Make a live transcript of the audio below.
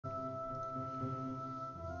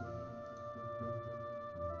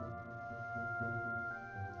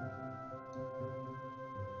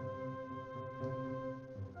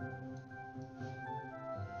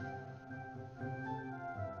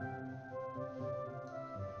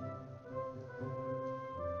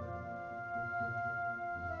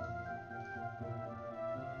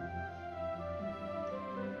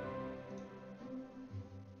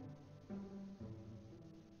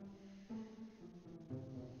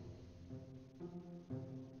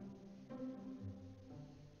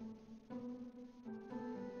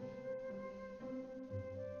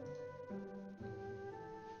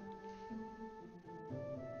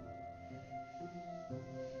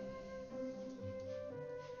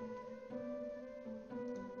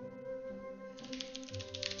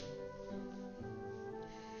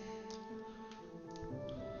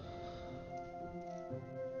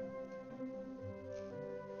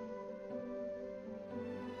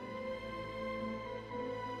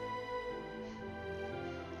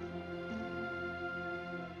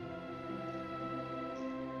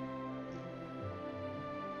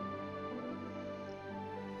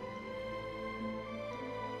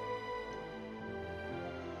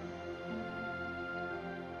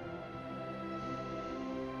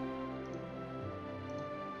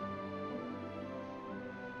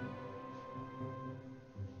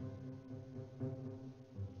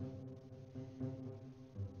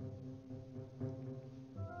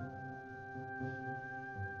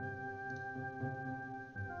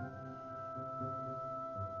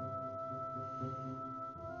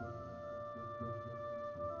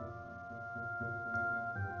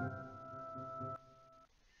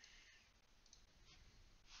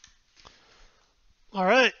All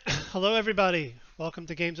right. Hello, everybody. Welcome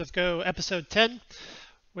to Games with Go, episode 10,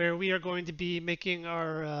 where we are going to be making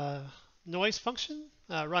our noise function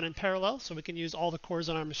run in parallel so we can use all the cores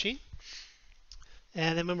on our machine.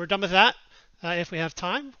 And then when we're done with that, if we have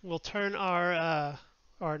time, we'll turn our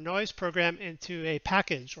noise program into a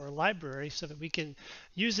package or a library so that we can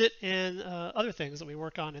use it in other things that we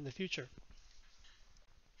work on in the future.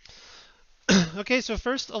 Okay, so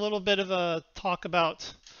first, a little bit of a talk about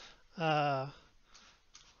uh,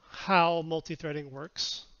 how multi-threading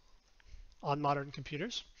works on modern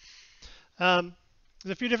computers. Um,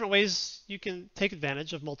 there's a few different ways you can take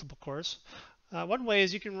advantage of multiple cores. One way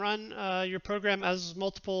is you can run your program as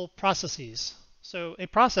multiple processes. So a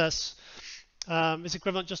process is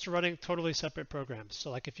equivalent just to running totally separate programs.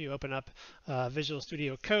 So like if you open up Visual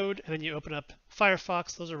Studio Code and then you open up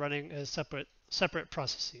Firefox, those are running as separate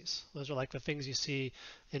processes. Those are like the things you see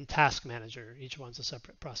in Task Manager. Each one's a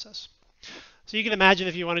separate process. So you can imagine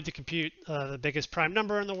if you wanted to compute the biggest prime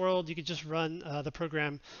number in the world, you could just run the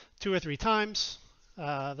program 2 or 3 times.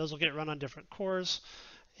 Those will get run on different cores,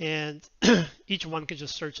 and each one could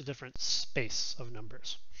just search a different space of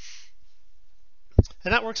numbers.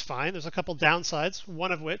 And that works fine. There's a couple downsides,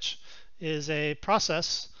 one of which is a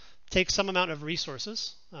process takes some amount of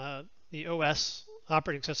resources. The OS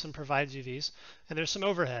operating system provides you these, and there's some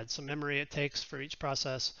overhead, some memory it takes for each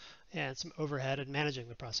process, and some overhead in managing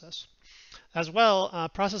the process. As well,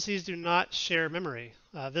 processes do not share memory.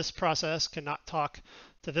 This process cannot talk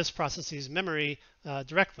to this process's memory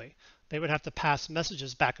directly. They would have to pass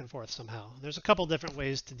messages back and forth somehow. There's a couple different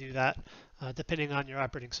ways to do that, depending on your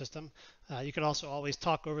operating system. You can also always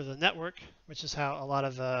talk over the network, which is how a lot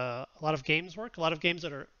of games work. A lot of games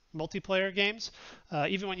that are multiplayer games,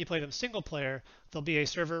 even when you play them single player, there'll be a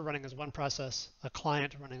server running as one process, a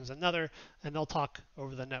client running as another, and they'll talk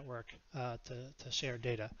over the network to share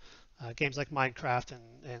data. Games like Minecraft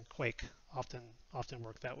and Quake often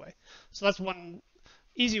work that way. So that's one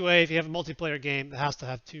easy way. If you have a multiplayer game that has to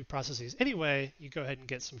have 2 processes anyway, you go ahead and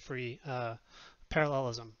get some free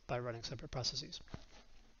parallelism by running separate processes.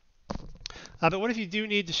 But what if you do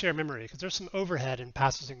need to share memory? Because there's some overhead in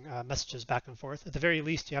passing messages back and forth. At the very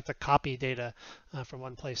least, you have to copy data from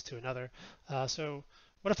one place to another. So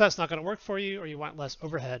what if that's not going to work for you, or you want less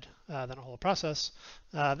overhead than a whole process?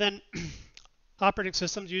 Then operating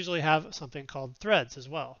systems usually have something called threads as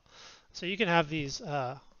well. So you can have these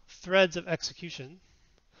threads of execution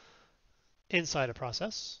inside a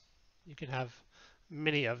process. You can have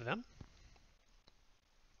many of them,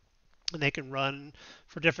 and they can run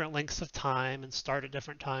for different lengths of time and start at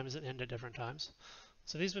different times and end at different times.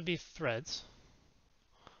 So these would be threads.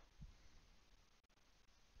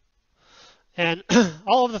 And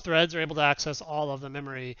all of the threads are able to access all of the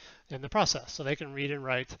memory in the process. So they can read and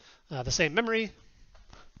write the same memory.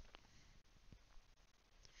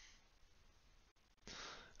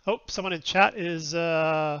 Oh, someone in chat is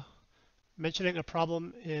mentioning a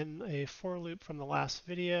problem in a for loop from the last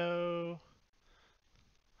video.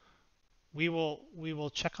 We will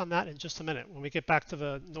check on that in just a minute. When we get back to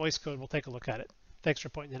the noise code, we'll take a look at it. Thanks for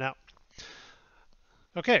pointing it out.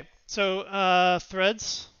 Okay, so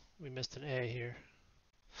threads. We missed an A here.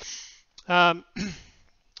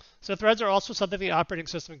 So threads are also something the operating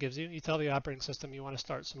system gives you. You tell the operating system you want to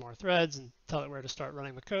start some more threads and tell it where to start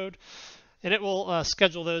running the code. And it will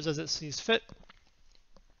schedule those as it sees fit.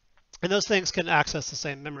 And those things can access the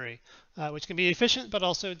same memory, which can be efficient but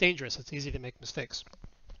also dangerous. It's easy to make mistakes.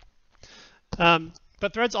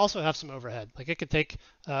 But threads also have some overhead. Like it could take,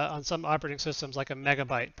 on some operating systems, like a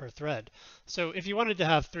megabyte per thread. So if you wanted to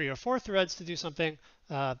have 3 or 4 threads to do something,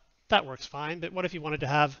 that works fine. But what if you wanted to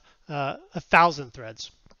have 1,000 threads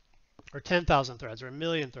or 10,000 threads or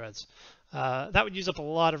 1,000,000 threads? That would use up a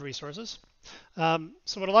lot of resources.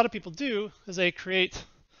 So what a lot of people do is they create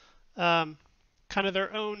kind of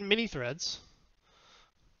their own mini threads.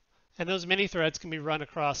 And those mini threads can be run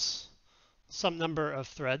across some number of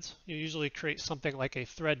threads. You usually create something like a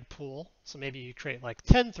thread pool. So maybe you create like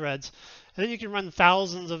 10 threads, and then you can run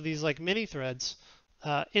thousands of these like mini threads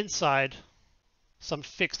inside some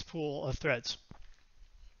fixed pool of threads.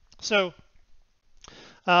 So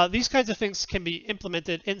these kinds of things can be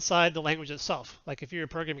implemented inside the language itself. Like if you're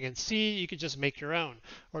programming in C, you could just make your own.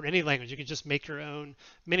 Or in any language, you could just make your own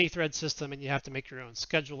mini thread system, and you have to make your own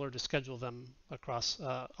scheduler to schedule them across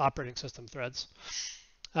operating system threads.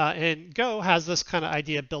 And Go has this kind of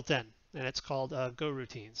idea built in, and it's called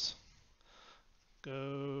goroutines.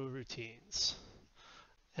 Goroutines.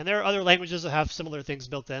 And there are other languages that have similar things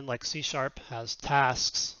built in, like C# has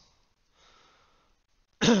tasks.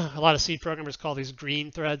 A lot of C programmers call these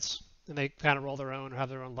green threads, and they kind of roll their own or have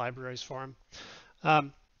their own libraries for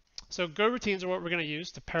them. So goroutines are what we're going to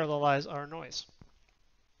use to parallelize our noise.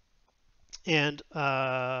 And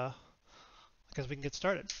I guess we can get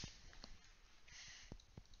started.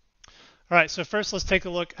 All right, so first let's take a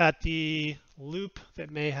look at the loop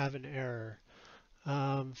that may have an error.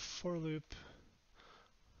 For loop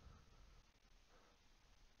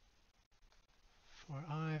for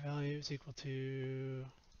I value is equal to,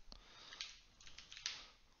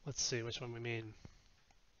 let's see which one we mean.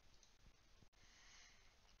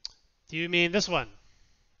 Do you mean this one?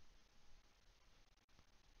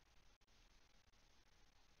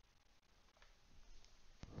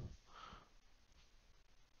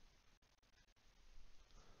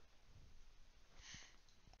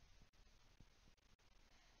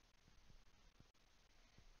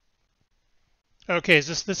 Okay,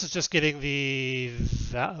 this is just getting the,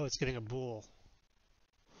 oh, it's getting a bool.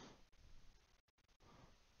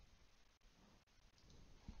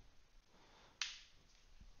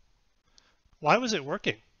 Why was it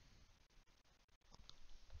working?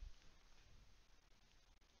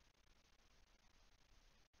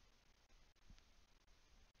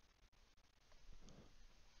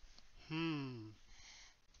 I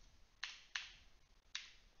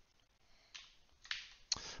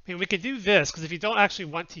mean, we could do this, because if you don't actually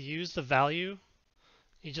want to use the value,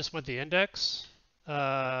 you just want the index,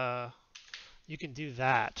 you can do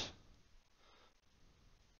that.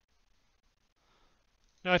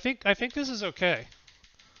 No, I think this is okay.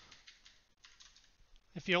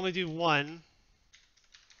 If you only do one,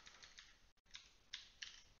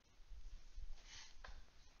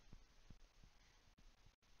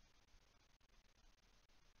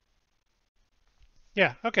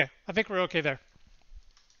 yeah, okay. I think we're okay there.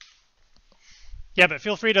 Yeah, but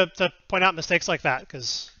feel free to point out mistakes like that,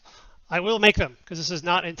 because I will make them, because this is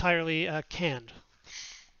not entirely canned.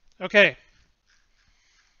 Okay.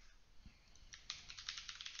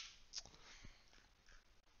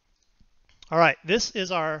 All right, this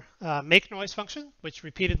is our make noise function, which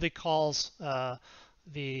repeatedly calls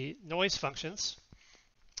the noise functions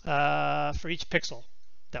for each pixel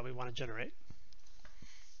that we want to generate.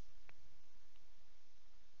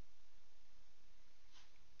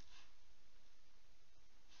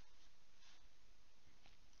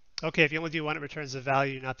 Okay, if you only do one, it returns the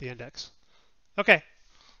value, not the index. Okay,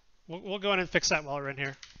 we'll go in and fix that while we're in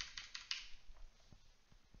here.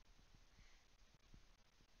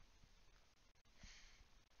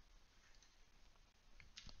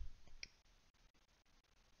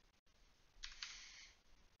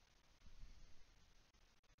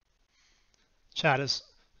 Chat is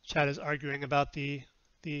arguing about the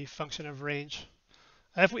function of range.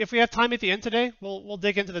 If we have time at the end today, we'll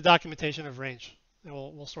dig into the documentation of range and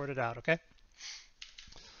we'll sort it out. Okay.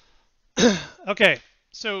 Okay.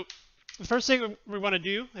 So the first thing we want to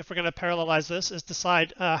do, if we're going to parallelize this, is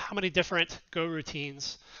decide how many different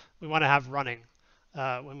goroutines we want to have running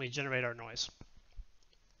when we generate our noise.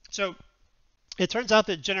 So it turns out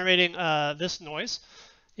that generating this noise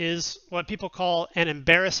is what people call an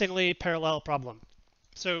embarrassingly parallel problem.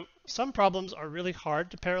 So some problems are really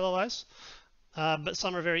hard to parallelize, but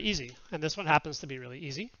some are very easy. And this one happens to be really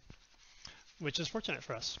easy, which is fortunate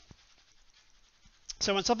for us.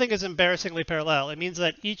 So when something is embarrassingly parallel, it means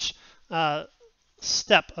that each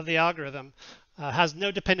step of the algorithm has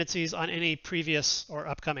no dependencies on any previous or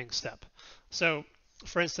upcoming step. So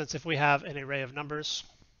for instance, if we have an array of numbers,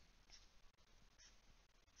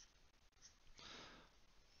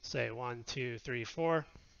 say 1, 2, 3, 4,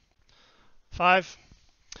 5,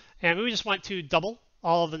 and we just want to double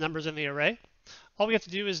all of the numbers in the array, all we have to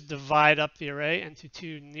do is divide up the array into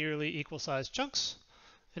two nearly equal sized chunks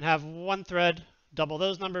and have one thread double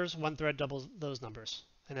those numbers, one thread doubles those numbers.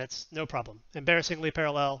 And that's no problem. Embarrassingly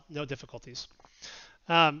parallel, no difficulties.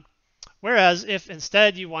 Whereas if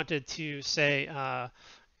instead you wanted to say,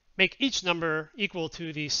 make each number equal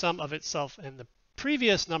to the sum of itself and the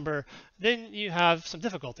previous number, then you have some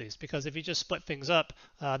difficulties, because if you just split things up,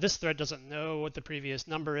 this thread doesn't know what the previous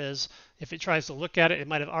number is. If it tries to look at it, it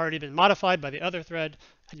might have already been modified by the other thread,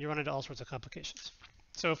 and you run into all sorts of complications.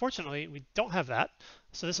 So fortunately, we don't have that.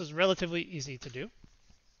 So this is relatively easy to do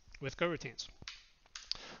with goroutines.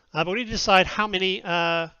 But we need to decide how many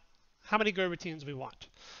goroutines we want.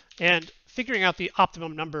 And figuring out the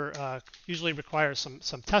optimum number usually requires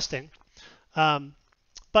some testing.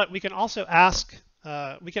 But we can also ask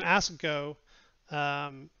Go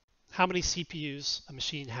how many CPUs a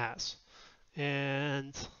machine has.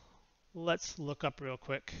 And let's look up real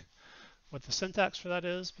quick what the syntax for that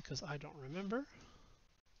is, because I don't remember.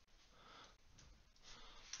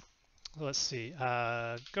 Let's see,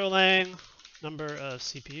 Golang, number of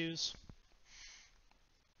CPUs.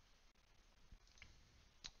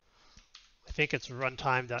 I think it's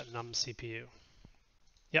runtime.numCPU.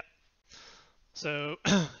 Yep. So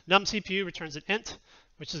numCPU returns an int,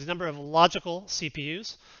 which is the number of logical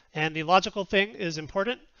CPUs. And the logical thing is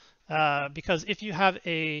important because if you have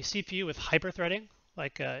a CPU with hyperthreading,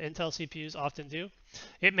 like Intel CPUs often do,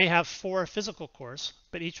 it may have 4 physical cores,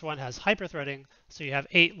 but each one has hyperthreading, so you have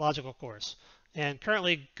 8 logical cores. And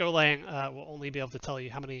currently, Golang will only be able to tell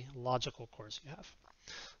you how many logical cores you have.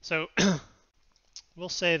 So we'll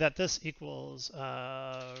say that this equals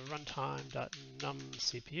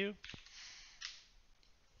runtime.numCPU.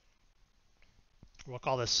 We'll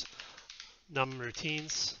call this num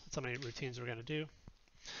routines. That's how many routines we're going to do.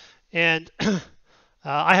 And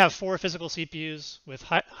I have 4 physical CPUs with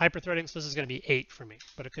hyperthreading, so this is going to be 8 for me,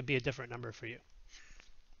 but it could be a different number for you.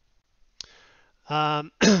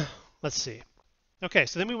 Let's see. Okay,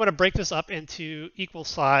 so then we want to break this up into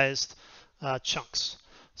equal-sized chunks.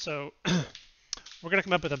 So we're going to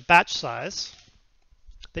come up with a batch size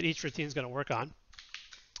that each routine is going to work on.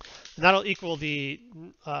 And that'll equal the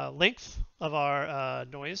length of our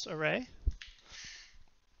noise array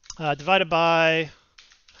divided by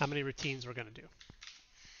how many routines we're going to do.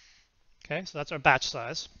 Okay, so that's our batch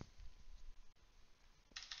size.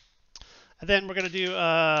 And then we're going to do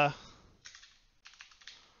a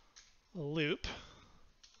loop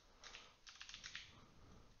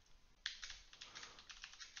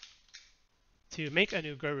to make a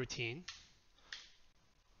new goroutine.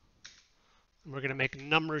 And we're going to make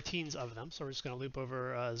num routines of them. So we're just going to loop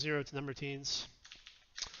over 0 to num routines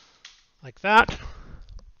like that.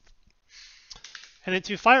 And then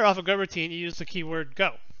to fire off a goroutine, you use the keyword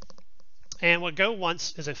go. And what go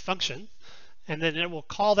wants is a function, and then it will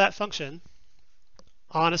call that function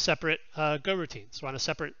on a separate goroutine, so on a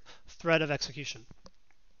separate thread of execution.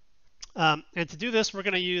 And to do this, we're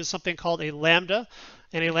going to use something called a lambda.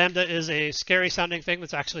 And a lambda is a scary sounding thing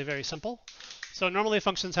that's actually very simple. So normally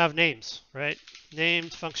functions have names, right?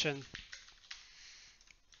 Named function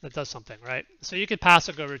that does something, right? So you could pass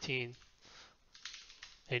a goroutine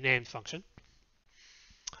a named function.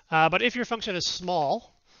 But if your function is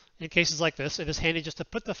small, in cases like this, it is handy just to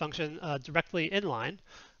put the function directly inline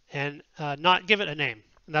and not give it a name.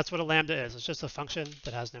 And that's what a lambda is. It's just a function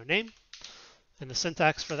that has no name. And the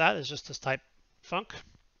syntax for that is just to type func.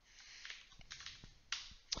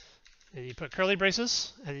 And you put curly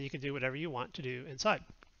braces, and then you can do whatever you want to do inside.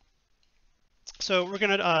 So we're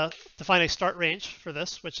going to define a start range for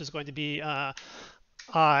this, which is going to be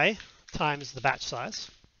I times the batch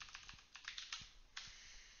size.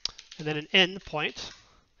 And then an end point,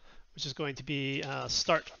 which is going to be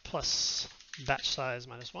start plus batch size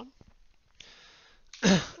minus 1.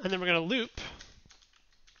 And then we're going to loop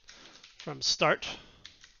from start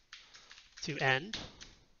to end.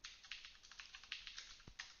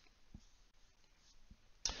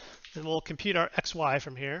 And we'll compute our xy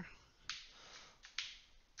from here.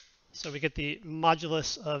 So we get the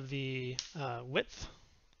modulus of the width.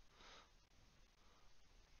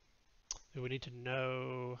 We need to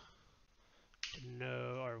know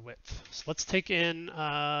our width. So let's take in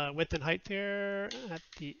width and height here at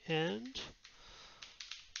the end.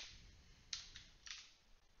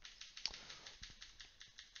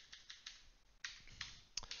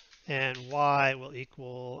 And y will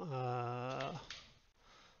equal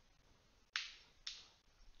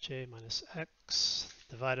j minus x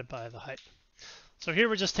divided by the height. So here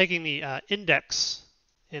we're just taking the index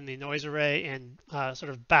in the noise array and sort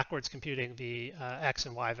of backwards computing the x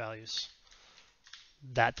and y values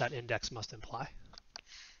that that index must imply.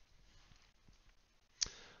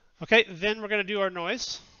 Okay, then we're going to do our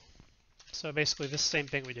noise. So basically this same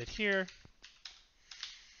thing we did here,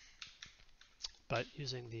 but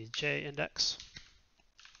using the j index.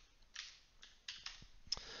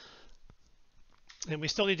 And we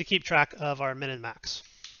still need to keep track of our min and max.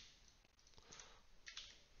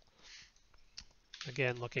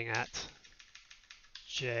 Again, looking at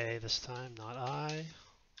j this time, not I.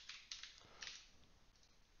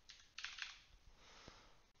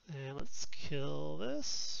 And let's kill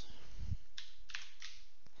this.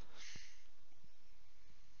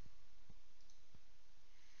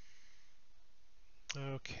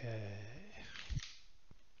 Okay.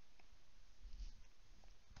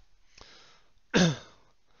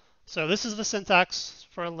 So this is the syntax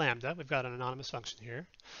for a lambda. We've got an anonymous function here.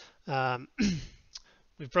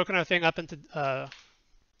 We've broken our thing up into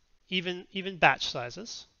even batch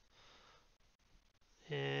sizes.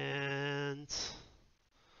 And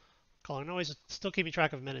calling noise, still keeping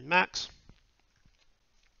track of min and max.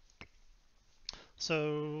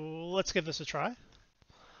 So let's give this a try.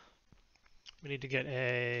 We need to get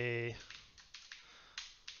a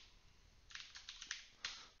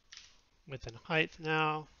width and height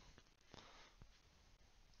now.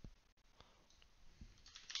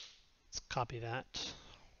 Let's copy that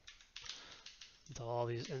into all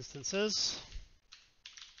these instances.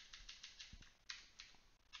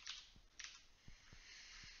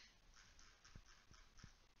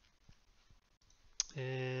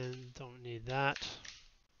 And don't need that.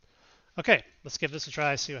 Okay, let's give this a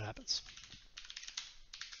try, see what happens.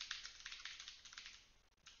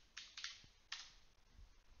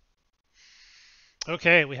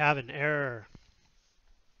 Okay, we have an error.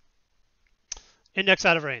 Index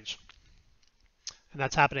out of range. And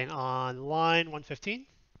that's happening on line 115,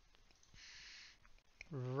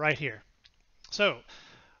 right here. So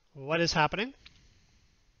what is happening?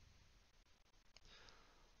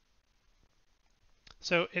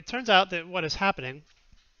 So it turns out that what is happening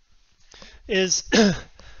is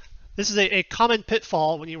this is a common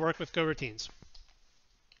pitfall when you work with goroutines.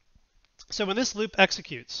 So when this loop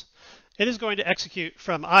executes, it is going to execute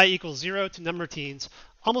from I equals 0 to numroutines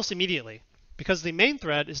almost immediately, because the main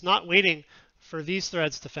thread is not waiting for these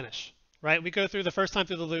threads to finish, right? We go through the first time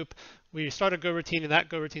through the loop, we start a goroutine, and that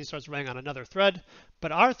goroutine starts running on another thread,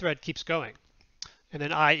 but our thread keeps going. And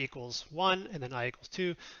then I equals 1, and then I equals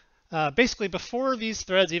 2. Basically, before these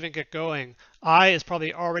threads even get going, I is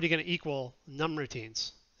probably already going to equal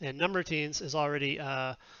numroutines. And numroutines is already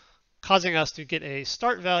causing us to get a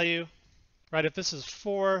start value, right? If this is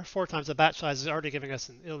 4 times the batch size is already giving us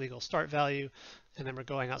an illegal start value, and then we're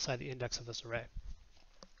going outside the index of this array.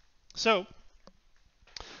 So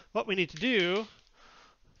what we need to do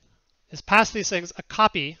is pass these things a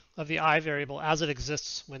copy of the I variable as it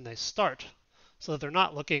exists when they start, so that they're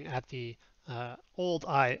not looking at the old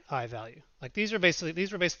I value. Like these were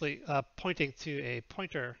basically pointing to a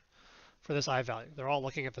pointer for this I value. They're all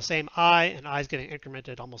looking at the same I, and I is getting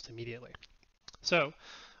incremented almost immediately. So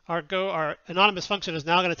our anonymous function is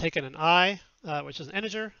now going to take in an I, which is an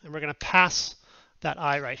integer, and we're going to pass that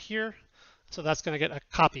I right here. So that's going to get a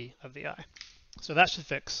copy of the I. So that should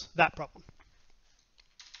fix that problem.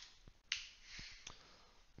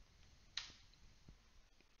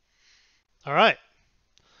 All right.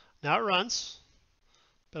 Now it runs,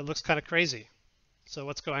 but it looks kind of crazy. So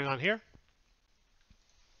what's going on here?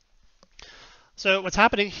 So what's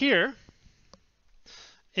happening here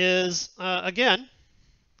is, again,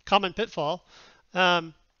 common pitfall.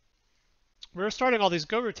 We're starting all these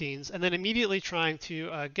goroutines and then immediately trying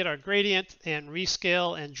to get our gradient and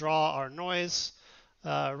rescale and draw our noise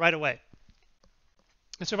right away.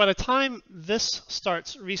 And so by the time this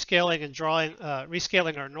starts rescaling and drawing,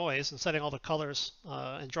 rescaling our noise and setting all the colors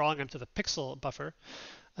and drawing them to the pixel buffer,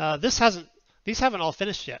 these haven't all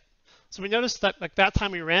finished yet. So we noticed that like that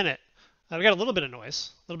time we ran it, we got a little bit of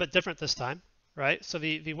noise, a little bit different this time, right? So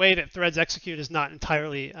the way that threads execute is not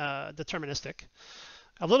entirely deterministic.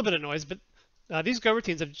 A little bit of noise, but these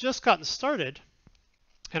goroutines have just gotten started,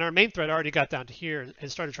 and our main thread already got down to here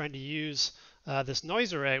and started trying to use this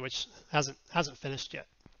noise array, which hasn't finished yet.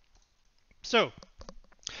 So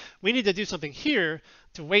we need to do something here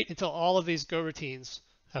to wait until all of these goroutines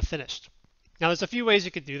have finished. Now there's a few ways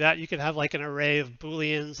you could do that. You could have like an array of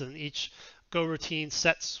booleans, and each goroutine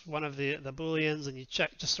sets one of the booleans, and you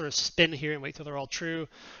check, just sort of spin here and wait till they're all true.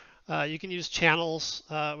 You can use channels,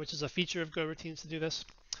 which is a feature of goroutines to do this.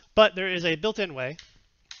 But there is a built-in way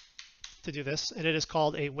to do this, and it is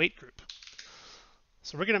called a wait group.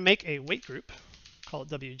 So we're going to make a wait group, call it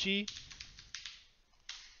WG.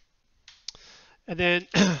 And then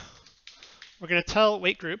we're going to tell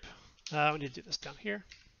wait group, we need to do this down here.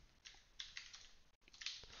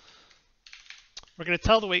 We're going to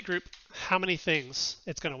tell the wait group how many things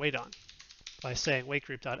it's going to wait on by saying wait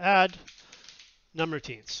group.add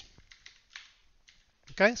numroutines.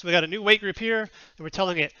 Okay, so we got a new wait group here, and we're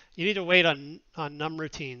telling it you need to wait on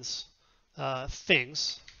numroutines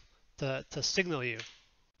things to signal you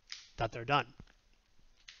that they're done.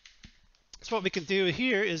 So what we can do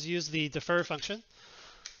here is use the defer function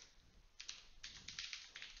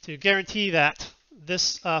to guarantee that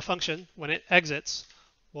this function, when it exits,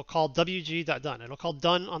 will call wg.done. It'll call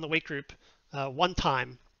done on the wait group one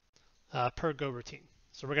time per goroutine.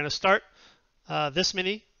 So we're going to start this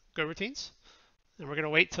many goroutines, and we're going to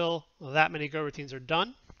wait till that many goroutines are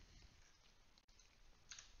done.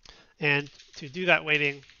 And to do that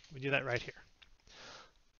waiting, we do that right here.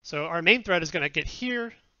 So our main thread is going to get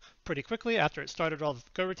here pretty quickly after it started all the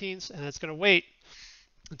goroutines, and it's going to wait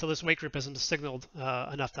until this wait group has been signaled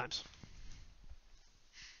enough times.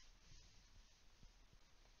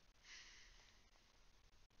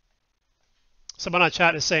 Someone on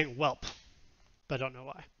chat is saying whelp, but I don't know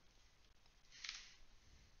why.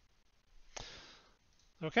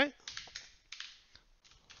 Okay.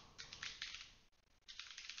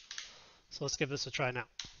 So let's give this a try now.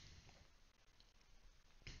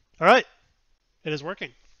 All right, it is working.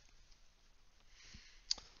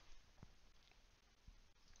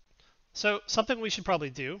 So something we should probably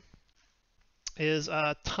do is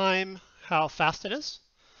time how fast it is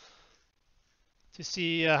to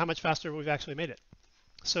see how much faster we've actually made it.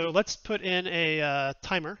 So let's put in a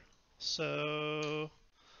timer. So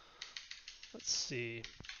let's see.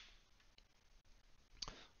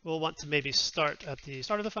 We'll want to maybe start at the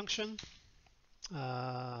start of the function.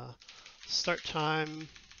 Start time.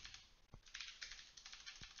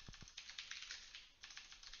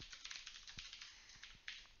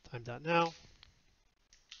 Time.now.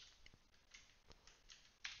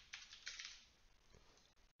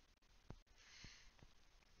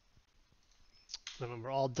 Then when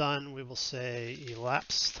we're all done, we will say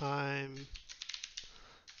elapsed time.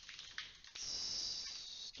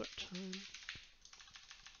 Start time.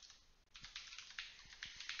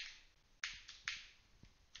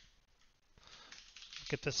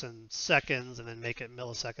 Get this in seconds and then make it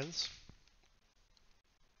milliseconds.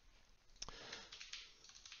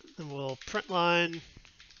 Then we'll print line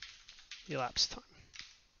elapsed time.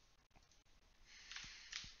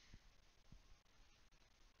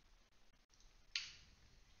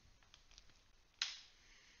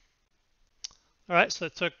 All right, so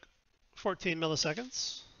it took 14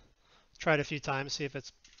 milliseconds. Try it a few times, see if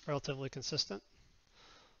it's relatively consistent.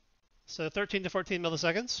 So 13 to 14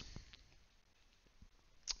 milliseconds.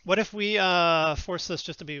 What if we force this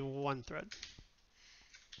just to be one thread?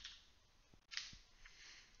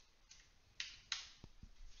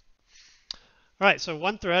 All right, so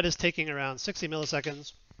one thread is taking around 60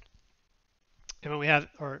 milliseconds. And when we have,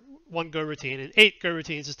 or one goroutine, and 8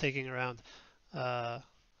 goroutines is taking around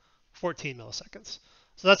 14 milliseconds.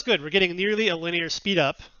 So that's good. We're getting nearly a linear speed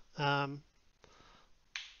up by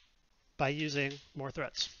using more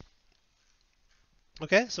threads.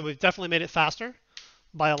 Okay, so we've definitely made it faster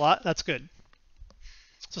by a lot. That's good.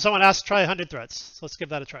 So someone asked, try 100 threads. So let's give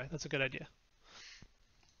that a try. That's a good idea.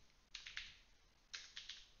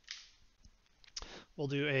 We'll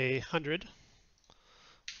do 100.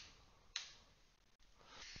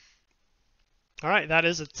 All right, that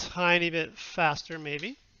is a tiny bit faster,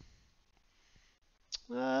 maybe.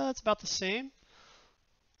 It's about the same.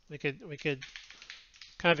 We could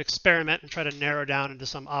kind of experiment and try to narrow down into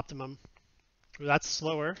some optimum. Ooh, that's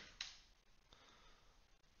slower.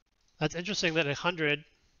 That's interesting that 100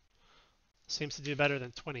 seems to do better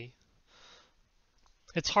than 20.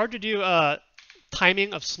 It's hard to do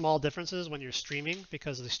timing of small differences when you're streaming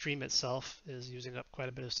because the stream itself is using up quite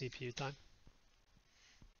a bit of CPU time.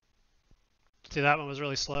 See, that one was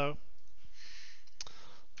really slow.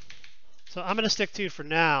 So I'm going to stick to, for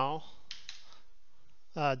now,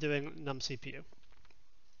 doing num CPU.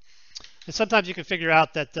 And sometimes you can figure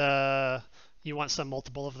out that you want some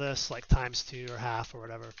multiple of this, like times 2 or half or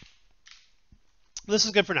whatever. This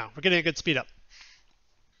is good for now. We're getting a good speed up.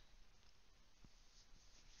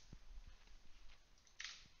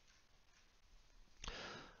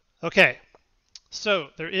 Okay, so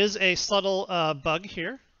there is a subtle bug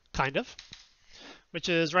here, kind of, which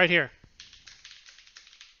is right here.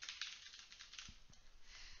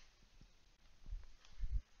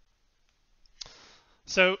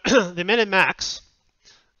 So the min and max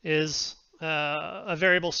is a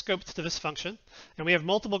variable scoped to this function, and we have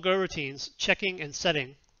multiple goroutines checking and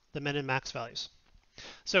setting the min and max values.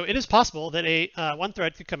 So it is possible that one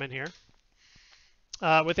thread could come in here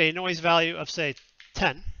with a noise value of, say,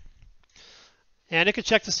 10, and it could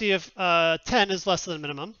check to see if 10 is less than the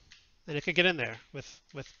minimum, and it could get in there with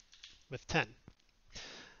 10.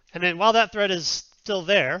 And then while that thread is still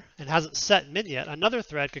there and hasn't set min yet, another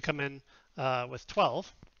thread could come in with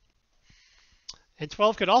 12. And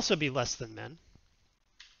 12 could also be less than min.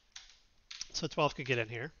 So 12 could get in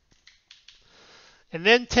here. And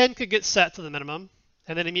then 10 could get set to the minimum.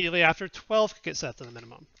 And then immediately after, 12 could get set to the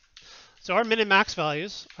minimum. So our min and max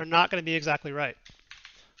values are not going to be exactly right.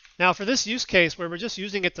 Now, for this use case where we're just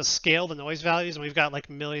using it to scale the noise values and we've got like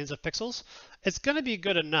millions of pixels, it's going to be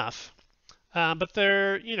good enough. But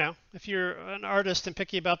there, if you're an artist and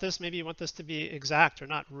picky about this, maybe you want this to be exact or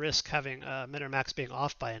not risk having min or max being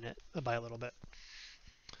off by a little bit.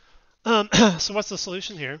 So what's the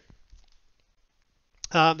solution here?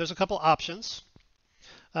 There's a couple options.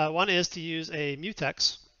 One is to use a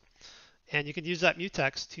mutex, and you can use that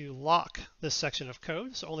mutex to lock this section of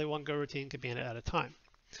code, so only one goroutine can be in it at a time.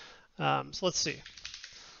 So let's see.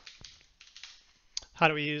 How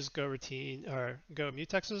do we use goroutine or go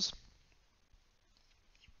mutexes?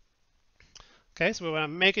 Okay, so we want to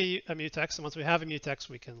make a mutex, and once we have a mutex,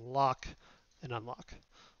 we can lock and unlock.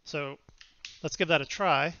 So let's give that a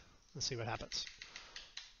try. and see what happens.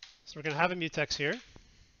 So we're going to have a mutex here.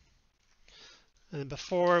 And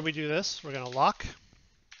before we do this, we're going to lock.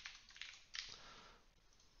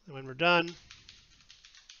 And when we're done,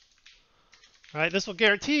 all right, this will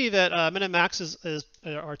guarantee that min and max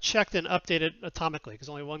are checked and updated atomically, because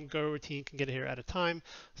only one go routine can get here at a time.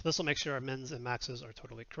 So this will make sure our mins and maxes are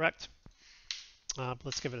totally correct.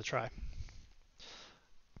 Let's give it a try.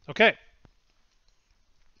 Okay.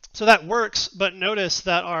 So that works, but notice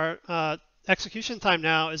that our execution time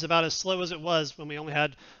now is about as slow as it was when we only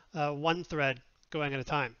had one thread going at a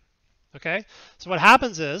time. Okay, so what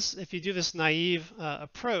happens is, if you do this naive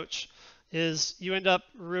approach, is you end up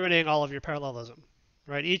ruining all of your parallelism,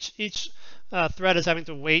 right? Each thread is having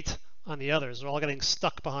to wait on the others. They're all getting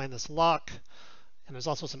stuck behind this lock, and there's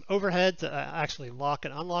also some overhead to actually lock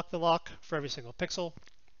and unlock the lock for every single pixel.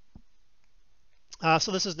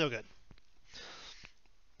 So this is no good.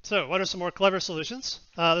 So what are some more clever solutions?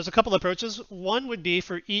 There's a couple approaches. One would be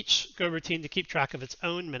for each go routine to keep track of its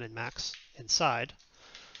own min and max inside.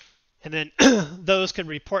 And then those can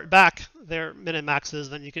report back their min and maxes.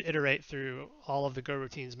 Then you can iterate through all of the go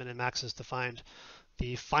routines min and maxes to find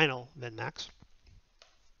the final min max.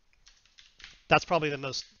 That's probably the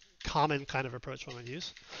most common kind of approach one would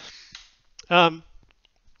use. I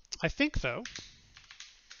think though,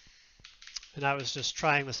 and I was just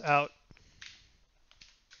trying this out,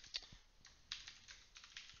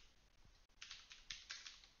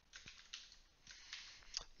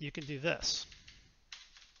 you can do this.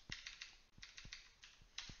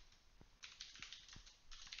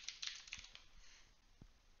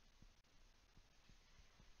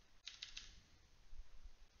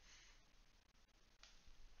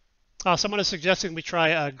 Someone is suggesting we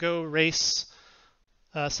try go race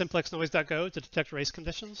simplex noise.go to detect race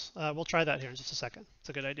conditions. We'll try that here in just a second. It's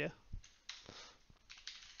a good idea.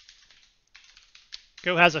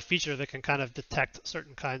 Go has a feature that can kind of detect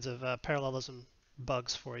certain kinds of parallelism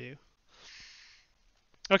bugs for you.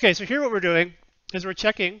 Okay, so here what we're doing is we're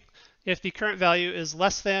checking if the current value is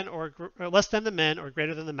less than the min or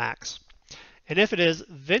greater than the max. And if it is,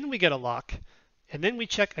 then we get a lock, and then we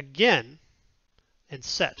check again and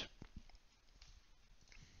set.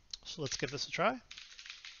 So let's give this a try.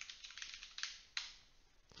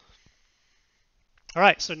 All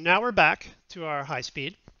right, so now we're back to our high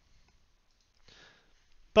speed.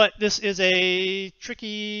 But this is a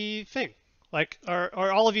tricky thing. Like,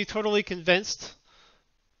 are all of you totally convinced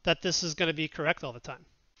that this is going to be correct all the time?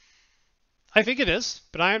 I think it is,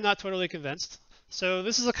 but I am not totally convinced. So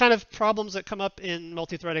this is the kind of problems that come up in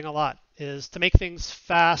multi-threading a lot, is to make things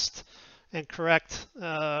fast and correct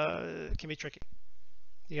can be tricky.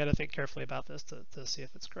 You got to think carefully about this to see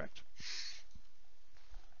if it's correct.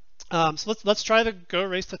 So let's try the go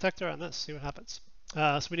race detector on this, see what happens.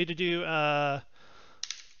 So we need to do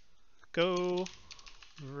go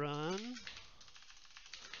run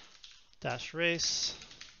dash race.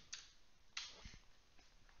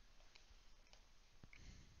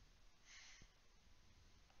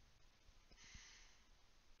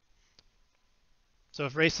 So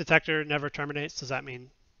if race detector never terminates, does that mean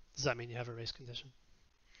you have a race condition?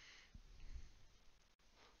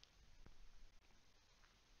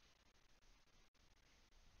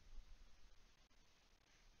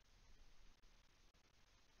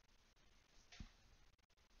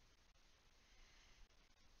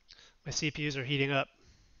 My CPUs are heating up.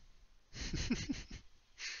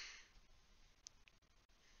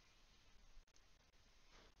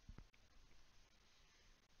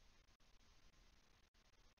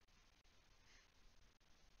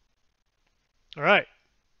 All right.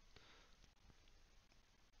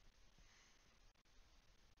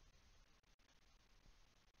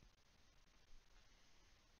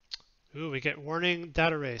 Ooh, we get warning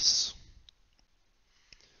data race.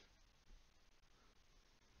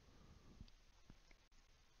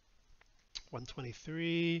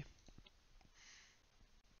 $123.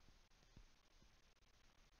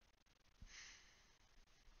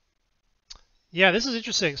 Yeah, this is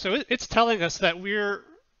interesting. So it's telling us that we're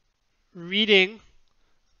reading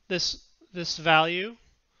this value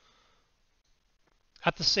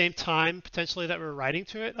at the same time potentially that we're writing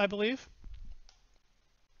to it, I believe.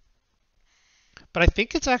 But I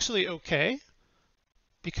think it's actually okay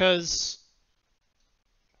because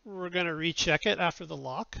we're going to recheck it after the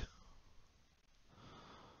lock.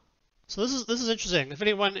 So this is interesting. If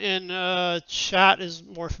anyone in chat is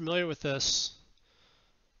more familiar with this,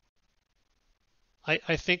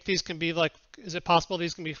 I think these can be like, is it possible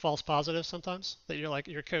these can be false positives sometimes? That you're like,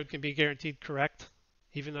 your code can be guaranteed correct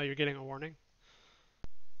even though you're getting a warning?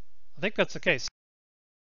 I think that's the case.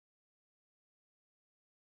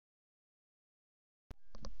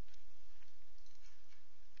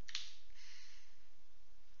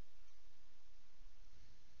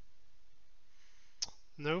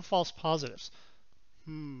 No false positives.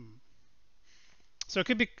 So it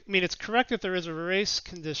could be, I mean, it's correct that there is a race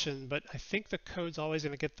condition, but I think the code's always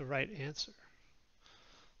going to get the right answer.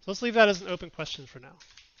 So let's leave that as an open question for now.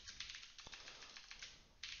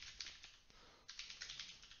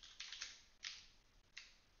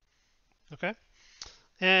 Okay.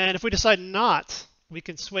 And if we decide not, we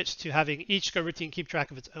can switch to having each goroutine keep track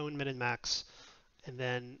of its own min and max, and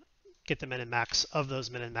then get the min and max of those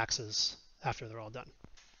min and maxes after they're all done.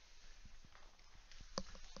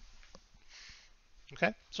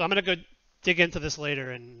 Okay, so I'm going to go dig into this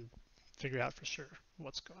later and figure out for sure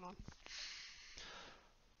what's going on.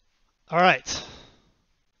 All right,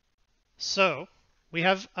 so we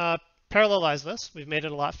have parallelized this. We've made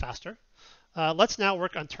it a lot faster. Let's now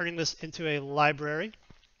work on turning this into a library,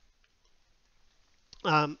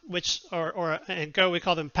 which, in Go, we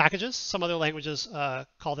call them packages. Some other languages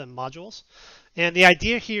call them modules. And the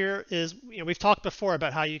idea here is, we've talked before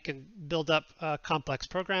about how you can build up complex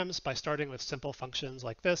programs by starting with simple functions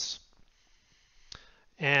like this,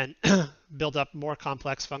 and build up more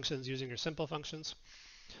complex functions using your simple functions.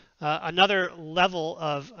 Another level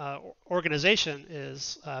of organization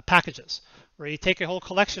is packages, where you take a whole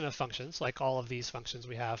collection of functions, like all of these functions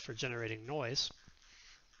we have for generating noise,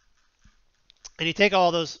 and you take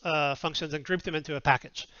all those functions and group them into a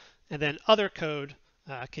package, and then other code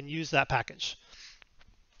can use that package.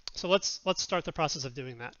 So let's start the process of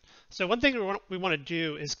doing that. So one thing we want to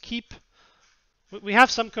do is we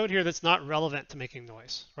have some code here that's not relevant to making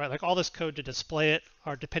noise, right? Like all this code to display it,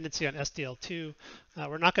 our dependency on SDL2,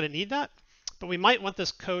 we're not going to need that, but we might want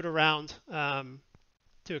this code around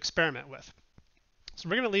to experiment with. So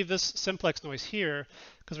we're going to leave this simplex noise here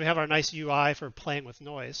because we have our nice UI for playing with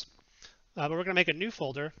noise. But we're going to make a new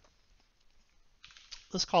folder.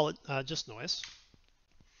 Let's call it just noise.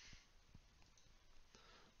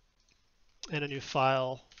 And a new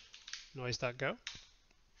file, noise.go.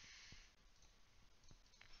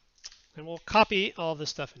 And we'll copy all this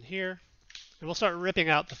stuff in here, and we'll start ripping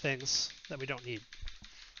out the things that we don't need.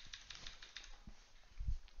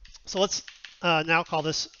 So let's now call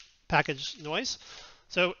this package noise.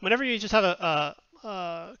 So whenever you just have a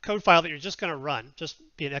code file that you're just going to run, just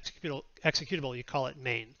be an executable, you call it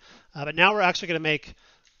main. But now we're actually going to make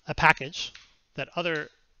a package that other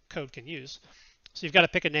code can use. So you've got to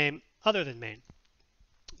pick a name other than main.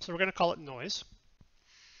 So we're going to call it noise.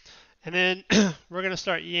 And then we're going to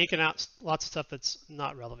start yanking out lots of stuff that's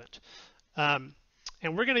not relevant. And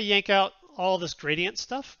we're going to yank out all this gradient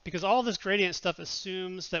stuff, because all this gradient stuff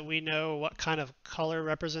assumes that we know what kind of color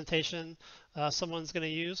representation someone's going to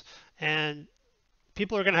use. And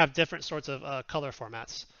people are going to have different sorts of color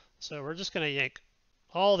formats. So we're just going to yank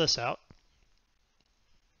all this out.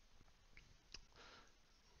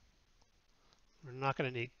 We're not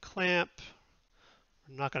going to need clamp.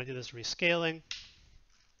 We're not going to do this rescaling.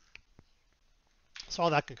 So all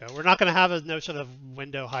that can go. We're not going to have a notion of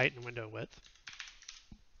window height and window width.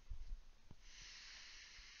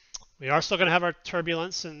 We are still going to have our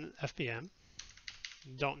turbulence and FBM.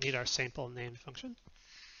 Don't need our sample name function.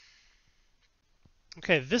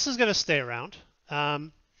 Okay, this is going to stay around, but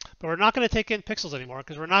we're not going to take in pixels anymore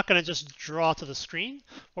because we're not going to just draw to the screen.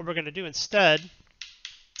 What we're going to do instead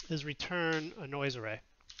is return a noise array.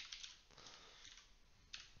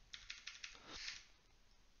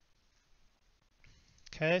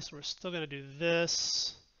 Okay, so we're still going to do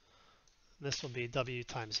this. This will be W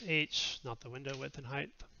times H, not the window width and height.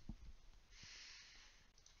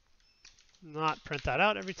 Not print that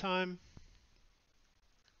out every time.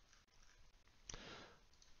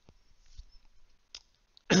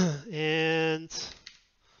 And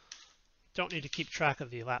don't need to keep track of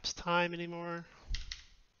the elapsed time anymore.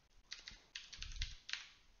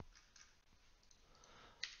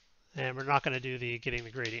 And we're not going to do the getting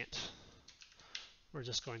the gradient. We're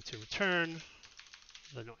just going to return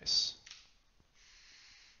the noise.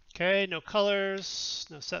 Okay, no colors,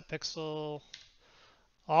 no set pixel.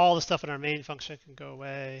 All the stuff in our main function can go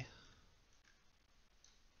away.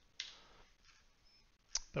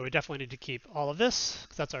 But we definitely need to keep all of this,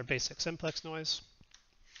 because that's our basic simplex noise.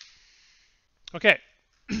 Okay,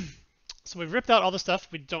 so we've ripped out all the stuff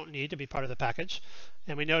we don't need to be part of the package.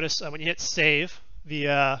 And we notice when you hit save,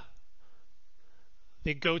 the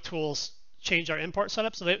Go tools change our import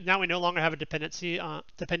setup. So now we no longer have a dependency on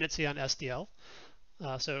SDL.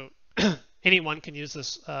 So anyone can use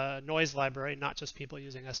this noise library, not just people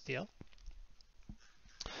using SDL.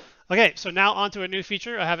 Okay, so now on to a new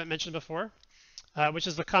feature I haven't mentioned before, which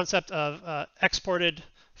is the concept of exported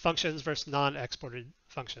functions versus non-exported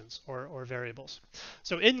functions or variables.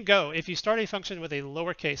 So in Go, if you start a function with a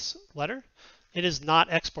lowercase letter, it is not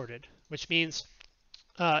exported, which means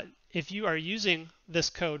if you are using this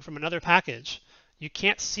code from another package, you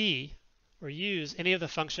can't see or use any of the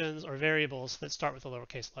functions or variables that start with a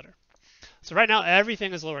lowercase letter. So right now,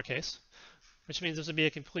 everything is lowercase, which means this would be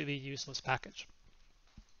a completely useless package.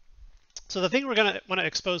 So the thing we're going to want to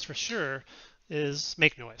expose for sure is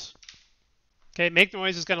make noise. Okay, make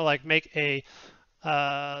noise is going to like make a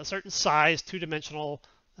certain size, two-dimensional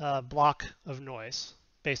block of noise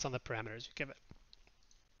based on the parameters you give it.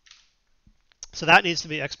 So that needs to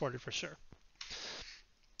be exported for sure.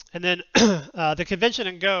 And then the convention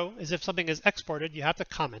in Go is if something is exported, you have to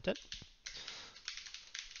comment it.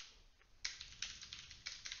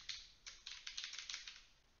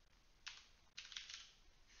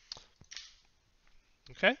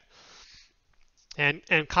 Okay.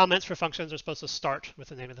 And comments for functions are supposed to start with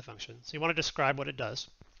the name of the function. So you want to describe what it does.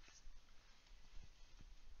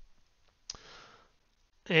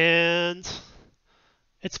 And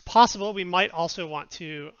it's possible we might also want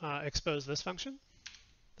to expose this function.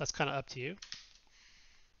 That's kind of up to you.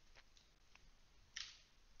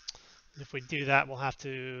 If we do that, we'll have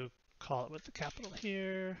to call it with the capital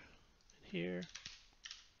here and here.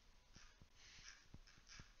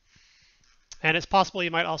 And it's possible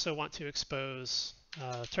you might also want to expose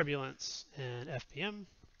turbulence and FPM.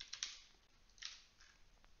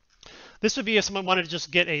 This would be if someone wanted to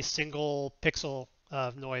just get a single pixel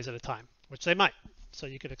of noise at a time, which they might. So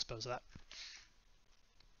you could expose that.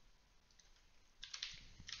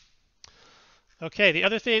 Okay, the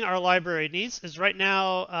other thing our library needs is right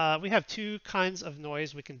now we have two kinds of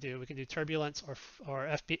noise we can do. We can do turbulence or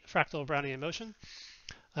fractal Brownian motion.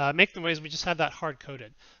 Make noise, we just have that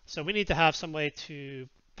hard-coded. So we need to have some way to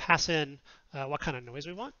pass in what kind of noise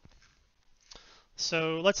we want.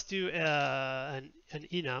 So let's do an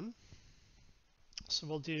enum. So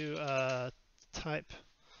we'll do type,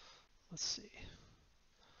 let's see.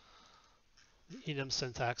 The enum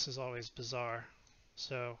syntax is always bizarre.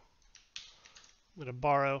 So I'm going to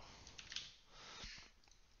borrow.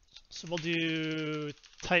 So we'll do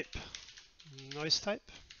type noise type.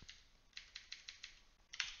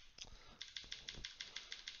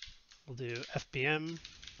 We'll do FBM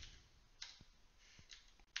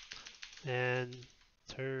and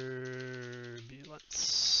turbulence.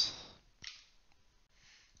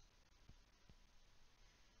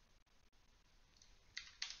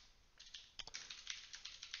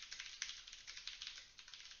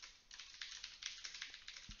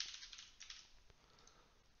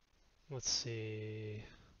 Let's see.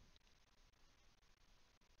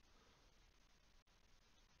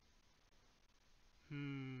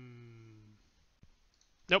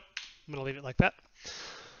 Nope, I'm going to leave it like that.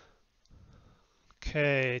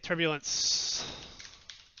 Okay, turbulence.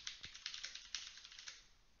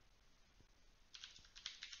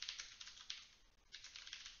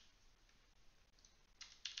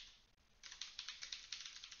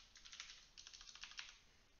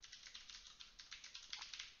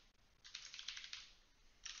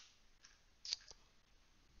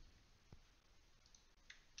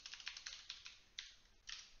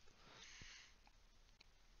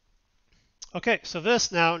 Okay, so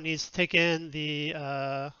this now needs to take in the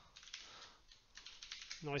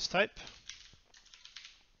noise type.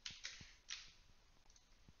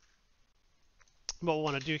 What we'll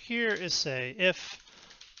want to do here is say if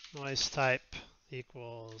noise type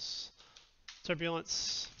equals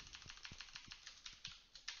turbulence,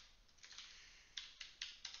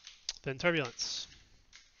 then turbulence.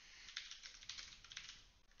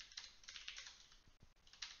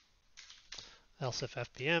 Else if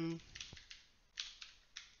FBM.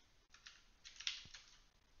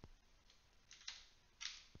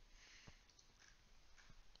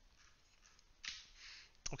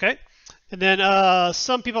 Okay, and then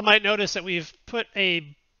some people might notice that we've put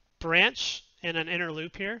a branch in an inner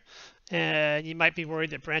loop here, and you might be worried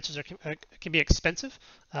that branches can be expensive.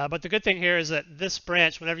 But the good thing here is that this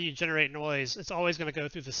branch, whenever you generate noise, it's always going to go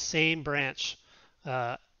through the same branch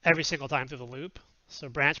every single time through the loop. So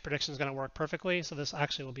branch prediction is going to work perfectly. So this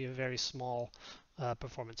actually will be a very small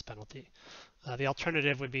performance penalty. The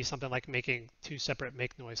alternative would be something like making two separate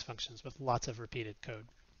make noise functions with lots of repeated code,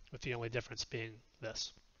 with the only difference being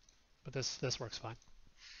this. But this works fine.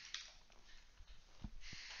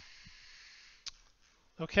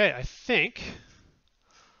 Okay, I think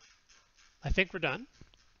we're done.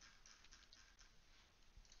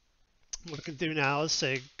 What we can do now is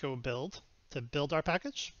say go build to build our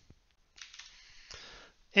package.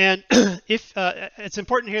 And if it's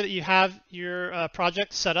important here that you have your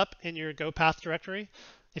project set up in your Go path directory.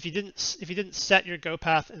 If you didn't set your Go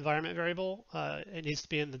path environment variable, it needs to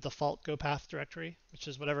be in the default Go path directory, which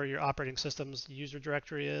is whatever your operating system's user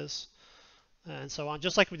directory is. and so on,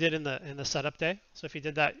 just like we did in the setup day. So if you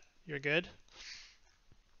did that, you're good.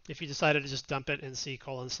 If you decided to just dump it in C:/,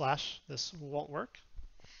 this won't work.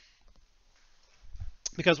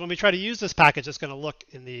 Because when we try to use this package, it's going to look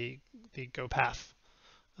in the Go path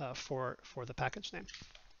for the package name.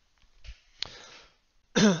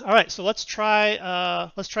 All right, so let's try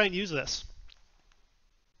and use this.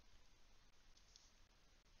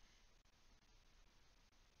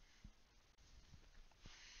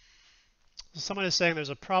 So someone is saying there's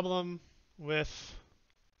a problem with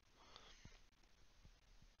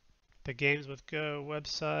the Games with Go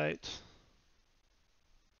website.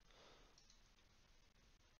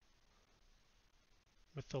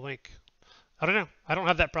 With the link. I don't know. I don't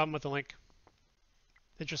have that problem with the link.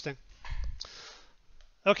 Interesting.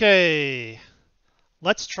 Okay,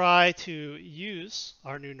 let's try to use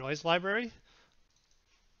our new noise library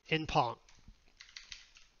in Pong.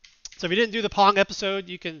 So if you didn't do the Pong episode,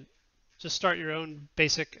 you can just start your own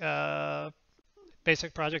basic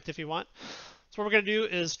project if you want. So what we're going to do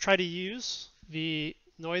is try to use the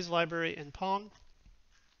noise library in Pong.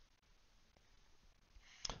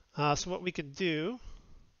 So what we can do,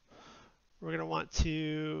 we're going to want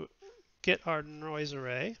to get our noise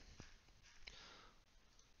array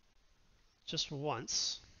just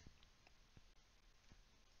once.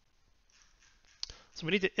 So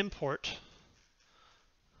we need to import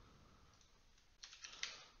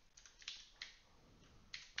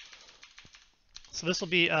so this will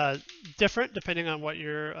be different depending on what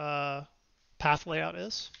your path layout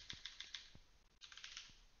is.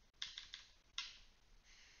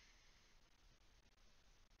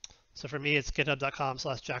 So for me, it's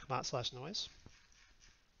github.com/jackmot/noise.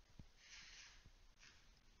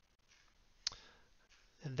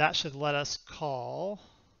 And that should let us call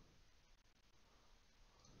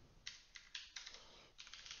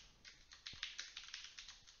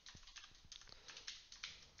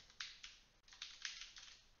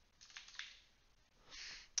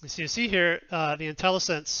so you see here, the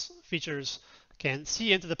IntelliSense features can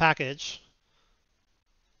see into the package,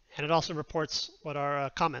 and it also reports what our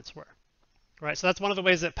comments were. Right, so that's one of the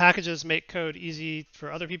ways that packages make code easy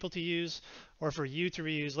for other people to use or for you to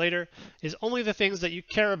reuse later, is only the things that you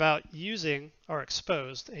care about using are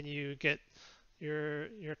exposed, and you get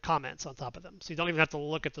your comments on top of them. So you don't even have to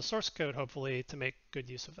look at the source code, hopefully, to make good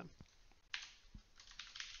use of them.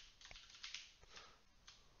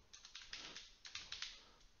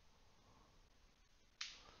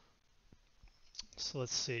 So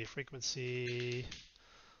let's see, frequency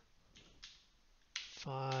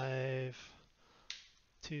 5,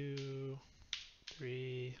 2,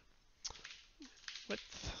 3,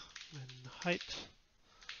 width and height.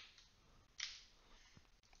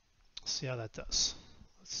 Let's see how that does.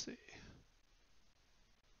 Let's see.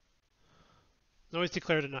 Noise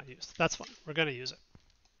declared and not used. That's fine. We're going to use it.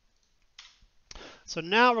 So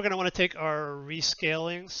now we're going to want to take our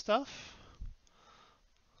rescaling stuff.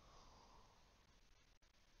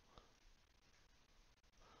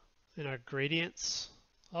 And our gradients,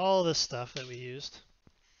 all this stuff that we used.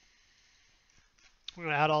 We're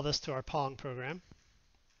going to add all this to our Pong program.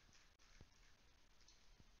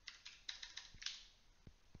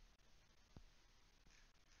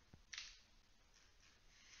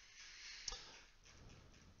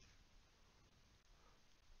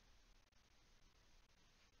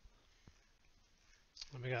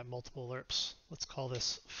 And we got multiple lerps. Let's call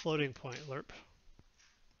this floating point lerp.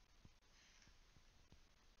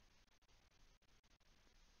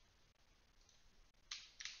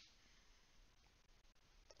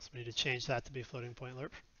 So we need to change that to be floating point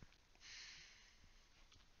lerp.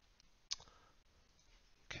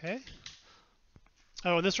 Okay.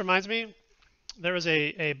 Oh, and this reminds me, there was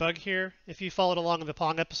a bug here. If you followed along in the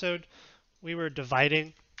Pong episode, we were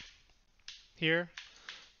dividing here.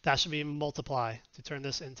 That should be multiply to turn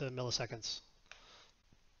this into milliseconds.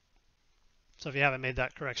 So if you haven't made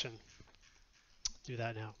that correction, do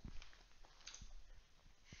that now.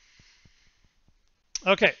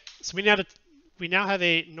 Okay, so we now have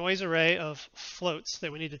a noise array of floats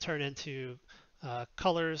that we need to turn into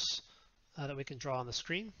colors that we can draw on the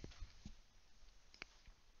screen.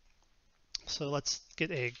 So let's get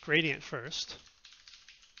a gradient first.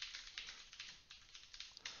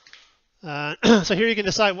 So here you can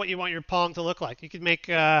decide what you want your Pong to look like. You can make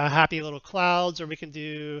happy little clouds, or we can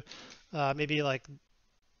do maybe like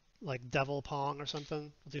devil Pong or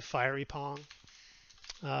something. We'll do fiery Pong.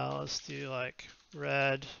 Let's do like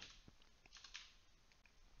red.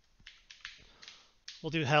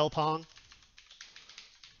 We'll do hell Pong.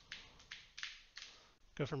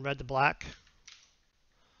 Go from red to black.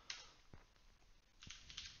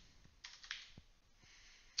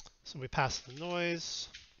 So we pass the noise.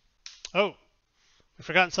 Oh, we've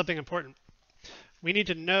forgotten something important. We need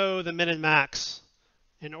to know the min and max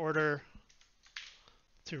in order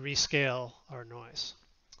to rescale our noise.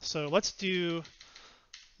 So let's do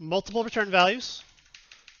multiple return values.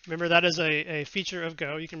 Remember, that is a feature of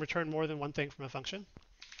Go. You can return more than one thing from a function.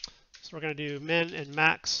 So we're going to do min and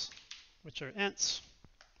max, which are ints.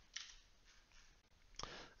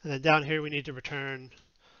 And then down here, we need to return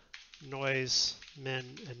noise, min,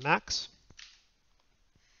 and max.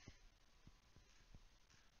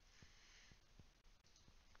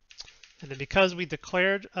 And then because we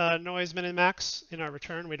declared noise, min, and max in our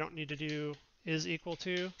return, we don't need to do is equal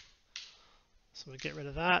to. So we get rid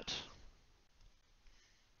of that.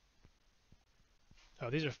 Oh,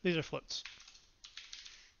 these are floats.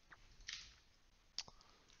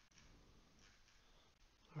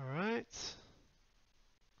 All right.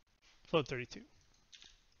 Float 32.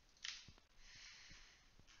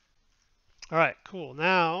 All right, cool.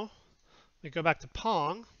 Now we go back to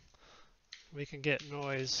Pong. We can get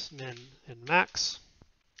noise, min, and max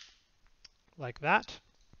like that.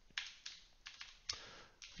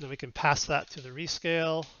 And then we can pass that to the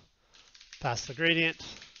rescale, pass the gradient,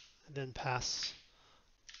 and then pass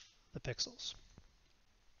the pixels.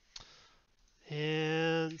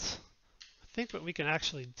 And I think what we can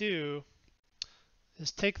actually do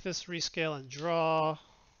is take this rescale and draw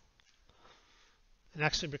and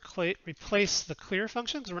actually replace the clear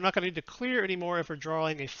function, because we're not going to need to clear anymore if we're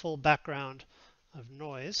drawing a full background of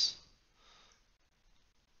noise.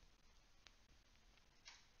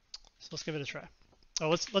 So let's give it a try. Oh,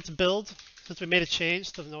 let's build. Since we made a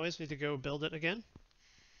change to the noise, we need to go build it again.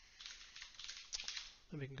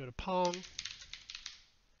 Then we can go to Pong.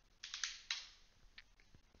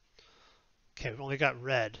 Okay, we've only got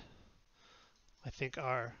red. I think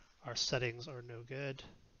our settings are no good.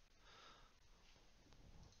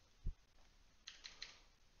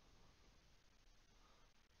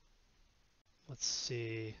 Let's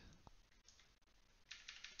see.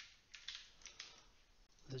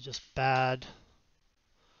 Is it just bad?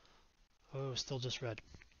 Oh, still just red.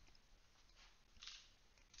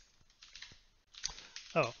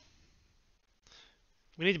 Oh.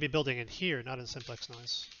 We need to be building in here, not in simplex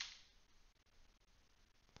noise.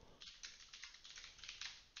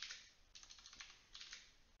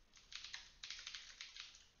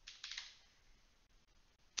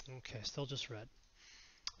 Okay, still just red.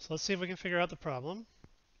 So let's see if we can figure out the problem.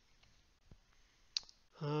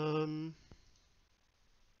 Let's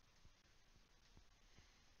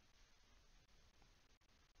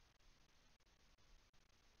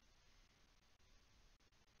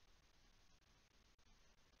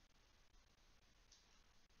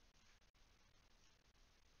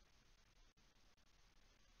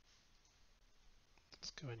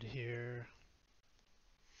go into here.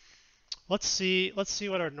 Let's see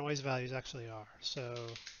what our noise values actually are. So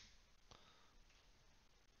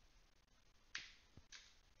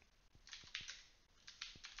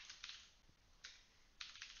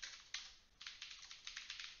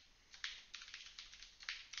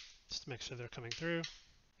just to make sure they're coming through.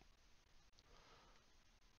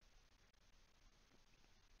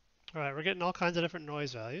 All right, we're getting all kinds of different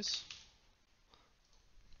noise values.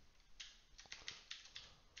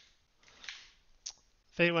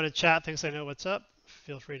 If anyone in chat thinks they know what's up,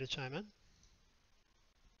 feel free to chime in.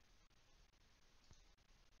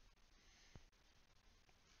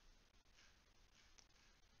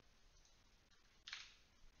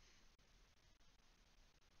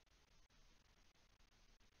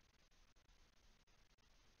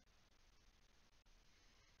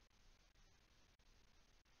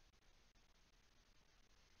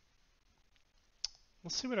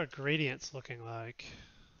 Let's see what our gradient's looking like.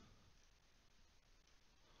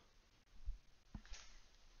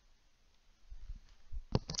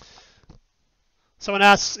 Someone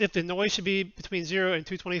asks if the noise should be between 0 and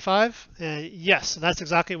 225. And yes, that's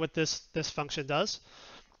exactly what this function does.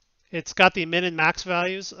 It's got the min and max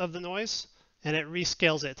values of the noise, and it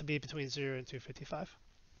rescales it to be between 0 and 255.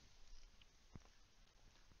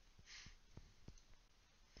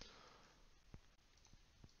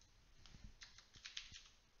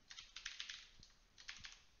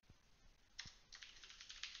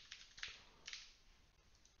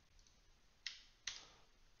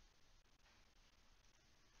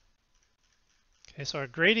 Okay, so our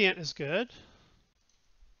gradient is good.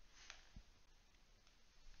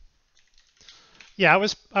 Yeah,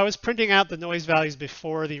 I was printing out the noise values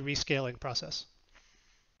before the rescaling process.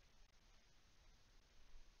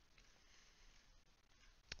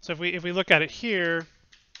 So if we look at it here,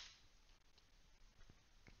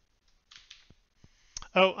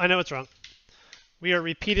 oh, I know what's wrong. we are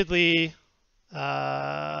repeatedly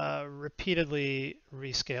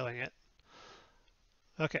rescaling it.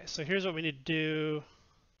 Okay, so here's what we need to do.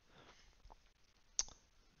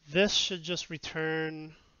 This should just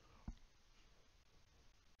return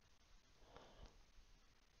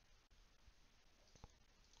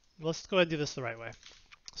let's go ahead and do this the right way.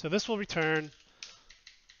 So this will return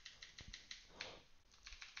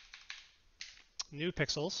new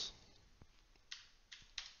pixels.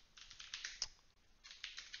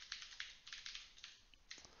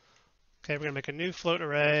 Okay, we're going to make a new float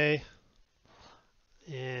array,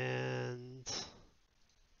 and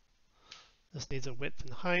this needs a width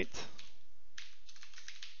and height.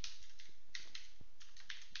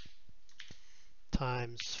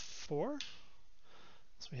 Times 4.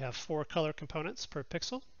 So we have 4 color components per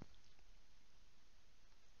pixel.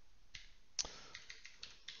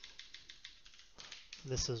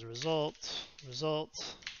 This is result,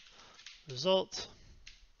 result, result.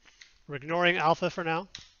 We're ignoring alpha for now.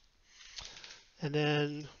 And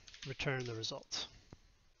then return the result.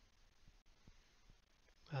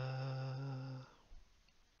 Oh,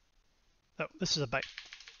 this is a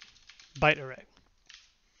byte array.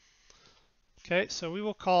 Okay, so we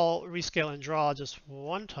will call rescale and draw just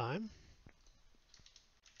one time.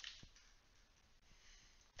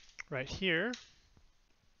 Right here.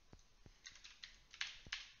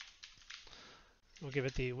 We'll give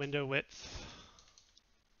it the window width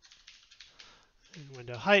and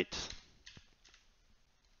window height.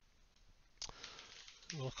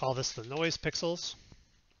 We'll call this the noise pixels.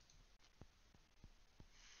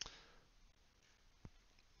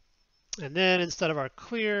 And then instead of our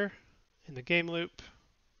clear in the game loop,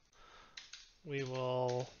 we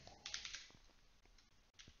will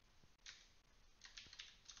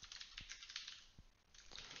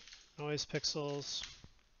noise pixels.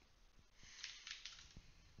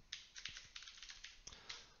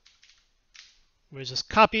 We just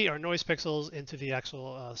copy our noise pixels into the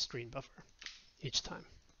actual screen buffer each time.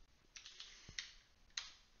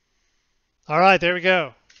 All right, there we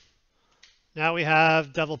go. Now we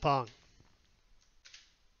have Devil Pong.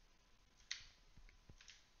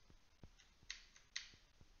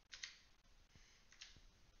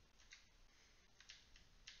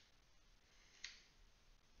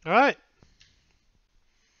 All right.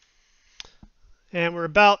 And we're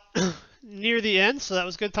about near the end, so that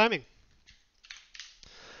was good timing.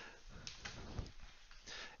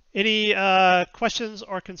 Any questions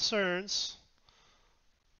or concerns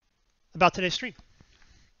about today's stream?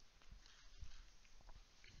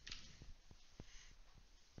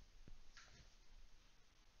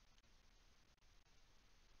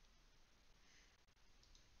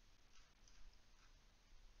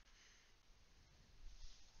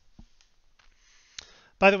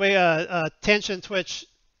 By the way, Tangent Twitch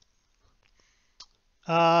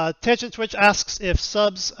asks if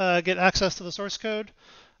subs get access to the source code.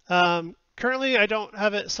 Currently, I don't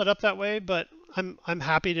have it set up that way, but I'm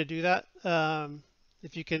happy to do that.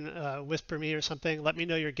 If you can whisper me or something, let me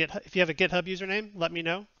know your GitHub. If you have a GitHub username, let me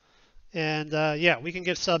know. And yeah, we can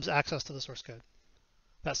give subs access to the source code.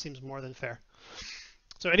 That seems more than fair.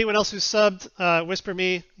 So anyone else who's subbed, whisper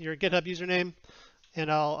me your GitHub username,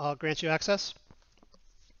 and I'll grant you access.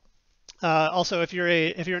 Also, if you're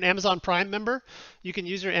an Amazon Prime member, you can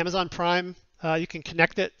use your Amazon Prime. You can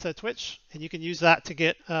connect it to Twitch, and you can use that to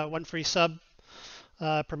get 1 free sub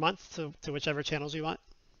per month to whichever channels you want.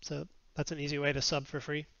 So that's an easy way to sub for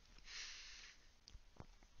free.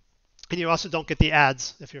 And you also don't get the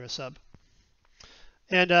ads if you're a sub.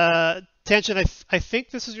 And Tangent, I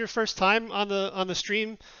think this is your first time on the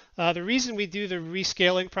stream. The reason we do the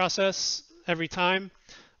rescaling process every time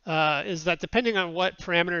is that depending on what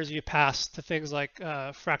parameters you pass to things like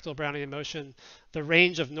fractal Brownian motion, the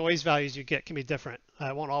range of noise values you get can be different.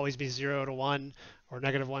 It won't always be 0 to 1 or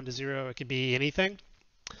 -1 to 0. It could be anything.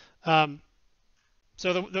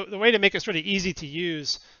 So the way to make it sort of easy to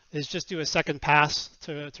use is just do a second pass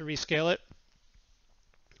to rescale it.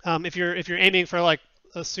 If you're aiming for like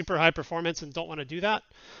a super high performance and don't want to do that,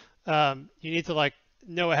 you need to like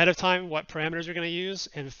know ahead of time what parameters you're going to use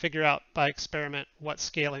and figure out by experiment what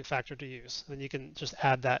scaling factor to use. And then you can just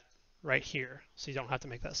add that right here, so you don't have to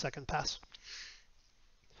make that second pass.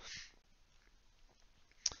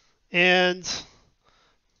 And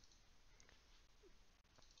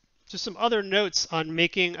just some other notes on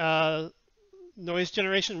making noise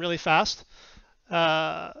generation really fast.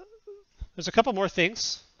 There's a couple more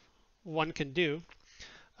things one can do.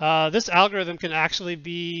 This algorithm can actually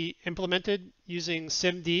be implemented using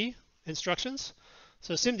SIMD instructions.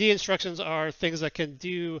 So SIMD instructions are things that can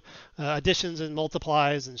do additions and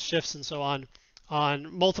multiplies and shifts and so on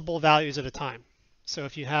multiple values at a time. So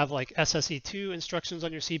if you have like SSE2 instructions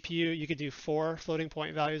on your CPU, you could do 4 floating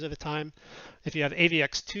point values at a time. If you have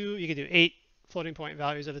AVX2, you can do 8 floating point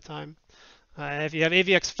values at a time. If you have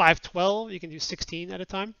AVX512, you can do 16 at a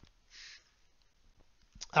time.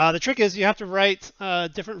 The trick is you have to write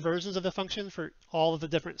different versions of the function for all of the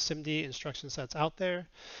different SIMD instruction sets out there.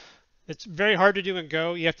 It's very hard to do in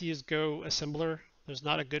Go. You have to use Go assembler. There's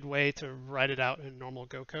not a good way to write it out in normal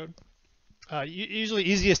Go code. Usually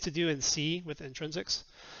easiest to do in C with intrinsics.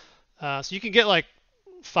 So you can get like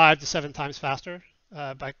 5 to 7 times faster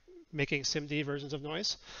by making SIMD versions of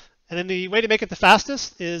noise. And then the way to make it the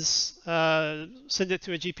fastest is send it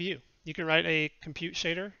to a GPU. You can write a compute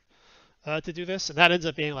shader to do this, and that ends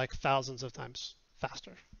up being like thousands of times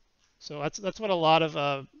faster. So that's what a lot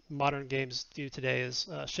of modern games do today is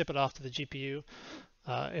ship it off to the GPU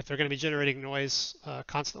if they're going to be generating noise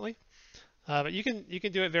constantly. But you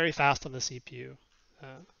can do it very fast on the CPU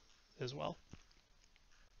as well.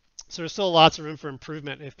 So there's still lots of room for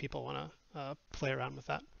improvement if people want to play around with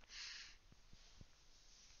that.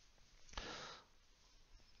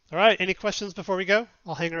 All right, any questions before we go?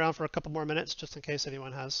 I'll hang around for a couple more minutes just in case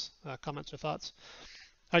anyone has comments or thoughts.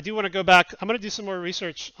 I do want to go back. I'm going to do some more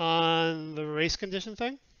research on the race condition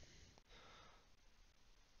thing.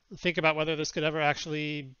 Think about whether this could ever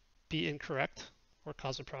actually be incorrect or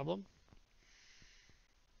cause a problem.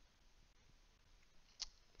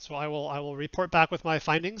 So I will report back with my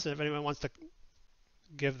findings, and if anyone wants to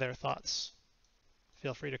give their thoughts,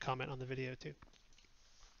 feel free to comment on the video too.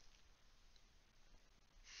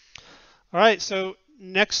 All right, so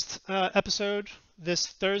next episode this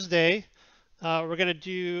Thursday, we're going to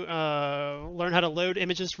do learn how to load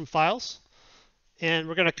images from files, and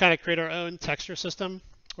we're going to kind of create our own texture system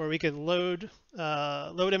where we can load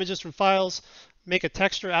images from files, make a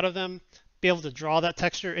texture out of them, be able to draw that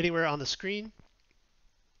texture anywhere on the screen.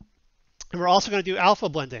 And we're also going to do alpha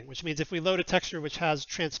blending, which means if we load a texture which has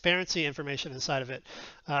transparency information inside of it,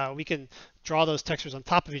 we can draw those textures on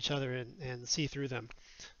top of each other and see through them.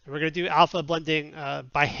 And we're going to do alpha blending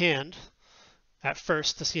by hand at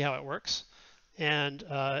first to see how it works. And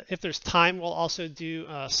if there's time, we'll also do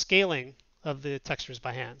scaling of the textures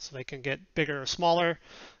by hand, so they can get bigger or smaller.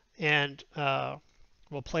 And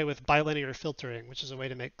we'll play with bilinear filtering, which is a way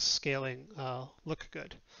to make scaling look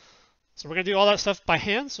good. So we're going to do all that stuff by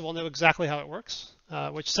hand, so we'll know exactly how it works,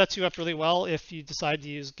 which sets you up really well if you decide to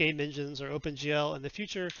use game engines or OpenGL in the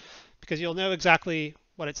future, because you'll know exactly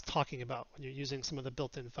what it's talking about when you're using some of the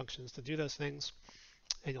built-in functions to do those things,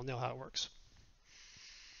 and you'll know how it works.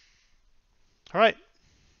 All right,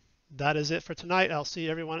 that is it for tonight. I'll see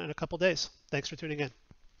everyone in a couple days. Thanks for tuning in.